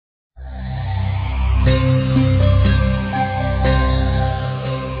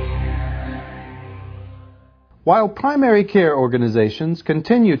While primary care organizations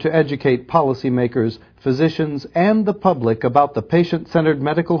continue to educate policymakers, physicians, and the public about the patient-centered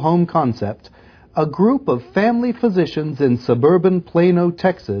medical home concept, a group of family physicians in suburban Plano,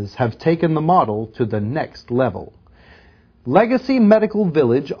 Texas have taken the model to the next level. Legacy Medical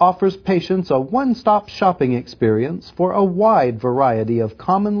Village offers patients a one-stop shopping experience for a wide variety of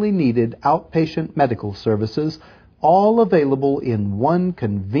commonly needed outpatient medical services, all available in one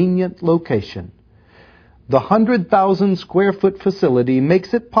convenient location. The 100,000 square foot facility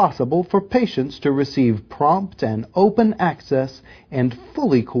makes it possible for patients to receive prompt and open access and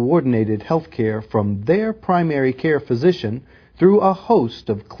fully coordinated health care from their primary care physician through a host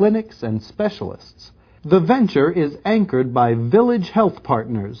of clinics and specialists. The venture is anchored by Village Health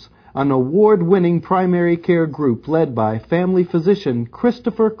Partners, an award-winning primary care group led by family physician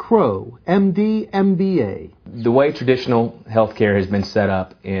Christopher Crow, MD, MBA. The way traditional healthcare has been set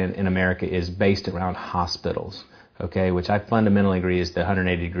up in America is based around hospitals, okay, which I fundamentally agree is the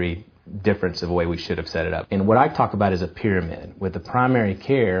 180-degree difference of the way we should have set it up. And what I talk about is a pyramid, with the primary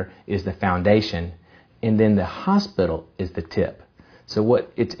care is the foundation, and then the hospital is the tip. So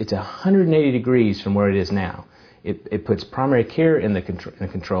it's 180 degrees from where it is now. It puts primary care in the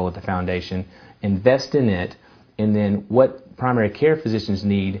control of the foundation, invest in it, and then what primary care physicians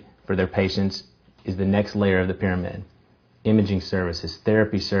need for their patients is the next layer of the pyramid. Imaging services,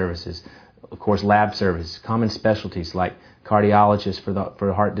 therapy services, of course lab services, common specialties like cardiologists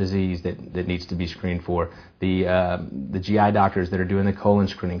for heart disease that needs to be screened for, the GI doctors that are doing the colon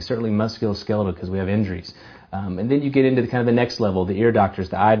screening, certainly musculoskeletal because we have injuries. And then you get into the next level, the ear doctors,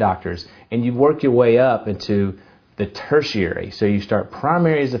 the eye doctors, and you work your way up into the tertiary. So you start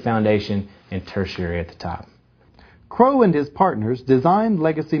primary as the foundation and tertiary at the top. Crow and his partners designed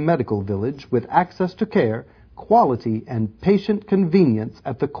Legacy Medical Village with access to care, quality, and patient convenience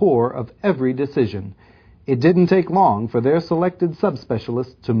at the core of every decision. It didn't take long for their selected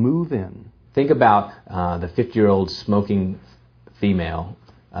subspecialists to move in. Think about the 50-year-old smoking female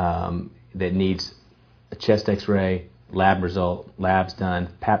that needs a chest x-ray, lab result, labs done,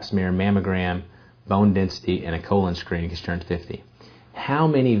 pap smear, mammogram, bone density, and a colon screening because she turned 50. How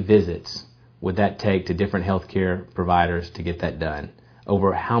many visits would that take to different healthcare providers to get that done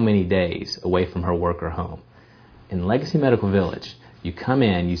over how many days away from her work or home? In Legacy Medical Village, you come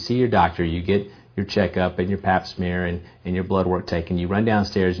in, you see your doctor, you get your checkup and your pap smear and your blood work taken, you run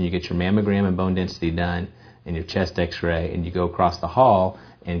downstairs and you get your mammogram and bone density done and your chest x-ray, and you go across the hall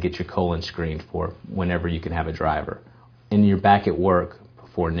and get your colon screened for whenever you can have a driver. And you're back at work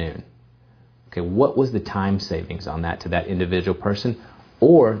before noon. Okay, what was the time savings on that to that individual person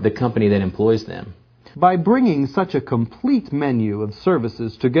or the company that employs them? By bringing such a complete menu of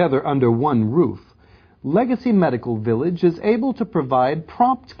services together under one roof, Legacy Medical Village is able to provide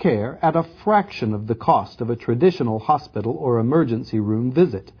prompt care at a fraction of the cost of a traditional hospital or emergency room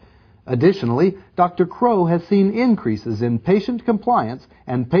visit. Additionally, Dr. Crow has seen increases in patient compliance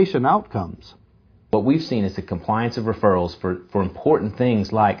and patient outcomes. What we've seen is the compliance of referrals for important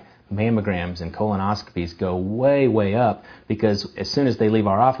things like mammograms and colonoscopies go way, way up because as soon as they leave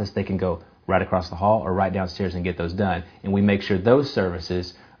our office, they can go right across the hall or right downstairs and get those done. And we make sure those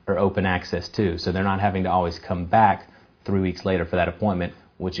services are open access too, so they're not having to always come back 3 weeks later for that appointment,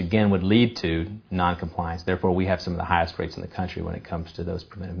 which again would lead to non-compliance. Therefore, we have some of the highest rates in the country when it comes to those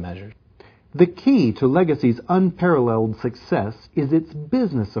preventive measures. The key to Legacy's unparalleled success is its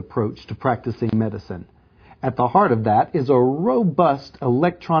business approach to practicing medicine. At the heart of that is a robust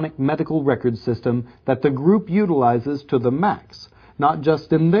electronic medical record system that the group utilizes to the max, not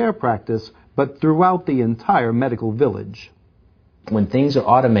just in their practice, but throughout the entire medical village. When things are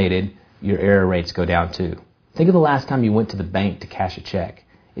automated, your error rates go down too. Think of the last time you went to the bank to cash a check.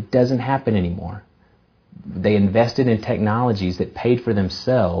 It doesn't happen anymore. They invested in technologies that paid for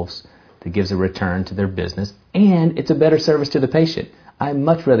themselves that gives a return to their business, and it's a better service to the patient. I'd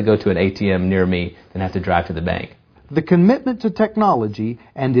much rather go to an ATM near me than have to drive to the bank. The commitment to technology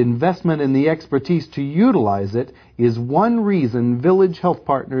and investment in the expertise to utilize it is one reason Village Health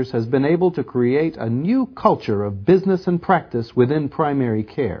Partners has been able to create a new culture of business and practice within primary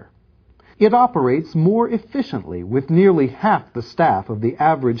care. It operates more efficiently with nearly half the staff of the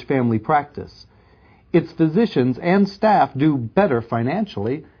average family practice. Its physicians and staff do better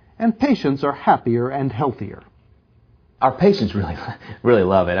financially, and patients are happier and healthier. Our patients really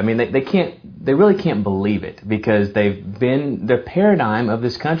love it. I mean, they really can't believe it because the paradigm of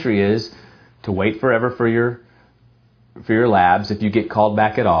this country is to wait forever for your labs if you get called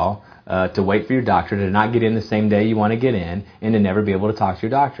back at all, to wait for your doctor, to not get in the same day you want to get in, and to never be able to talk to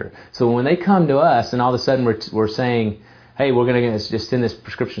your doctor. So when they come to us and all of a sudden we're saying, hey, we're going to just send this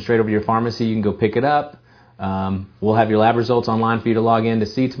prescription straight over to your pharmacy, you can go pick it up, We'll have your lab results online for you to log in to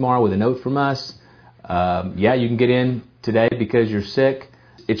see tomorrow with a note from us. Yeah, you can get in today because you're sick.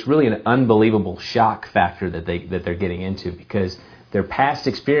 It's really an unbelievable shock factor that they're getting into, because their past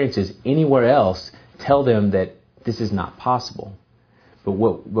experiences anywhere else tell them that this is not possible. But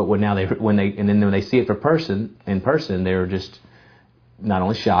when they see it in person, they're just not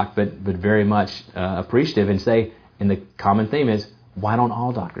only shocked but very much appreciative, and the common theme is, why don't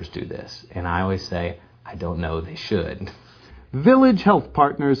all doctors do this? And I always say, I don't know, they should. Village Health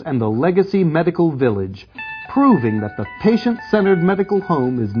Partners and the Legacy Medical Village, proving that the patient-centered medical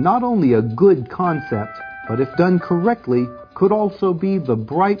home is not only a good concept, but if done correctly, could also be the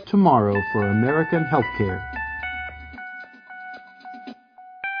bright tomorrow for American healthcare.